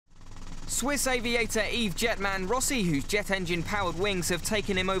Swiss aviator Yves Jetman Rossy, whose jet engine-powered wings have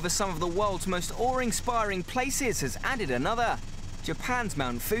taken him over some of the world's most awe-inspiring places, has added another: Japan's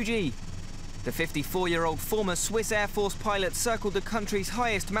Mount Fuji. The 54-year-old former Swiss Air Force pilot circled the country's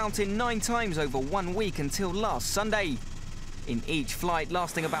highest mountain 9 times over 1 week until last Sunday. In each flight,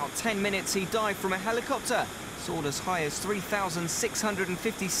 lasting about 10 minutes, he dived from a helicopter, soared as high as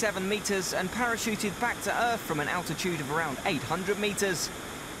 3,657 metres and parachuted back to Earth from an altitude of around 800 metres.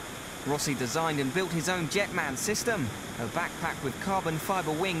 Rossy designed and built his own Jetman system, a backpack with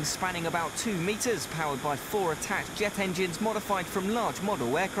carbon-fibre wings spanning about 2 metres, powered by 4 attached jet engines modified from large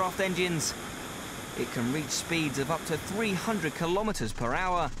model aircraft engines. It can reach speeds of up to 300 kilometres per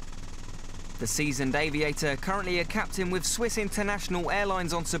hour. The seasoned aviator, currently a captain with Swiss International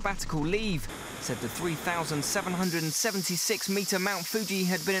Airlines on sabbatical leave, said the 3,776-metre Mount Fuji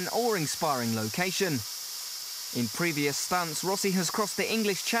had been an awe-inspiring location. In previous stunts, Rossy has crossed the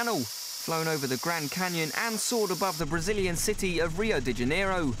English Channel, flown over the Grand Canyon and soared above the Brazilian city of Rio de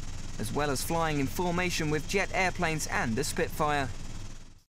Janeiro, as well as flying in formation with jet airplanes and a Spitfire.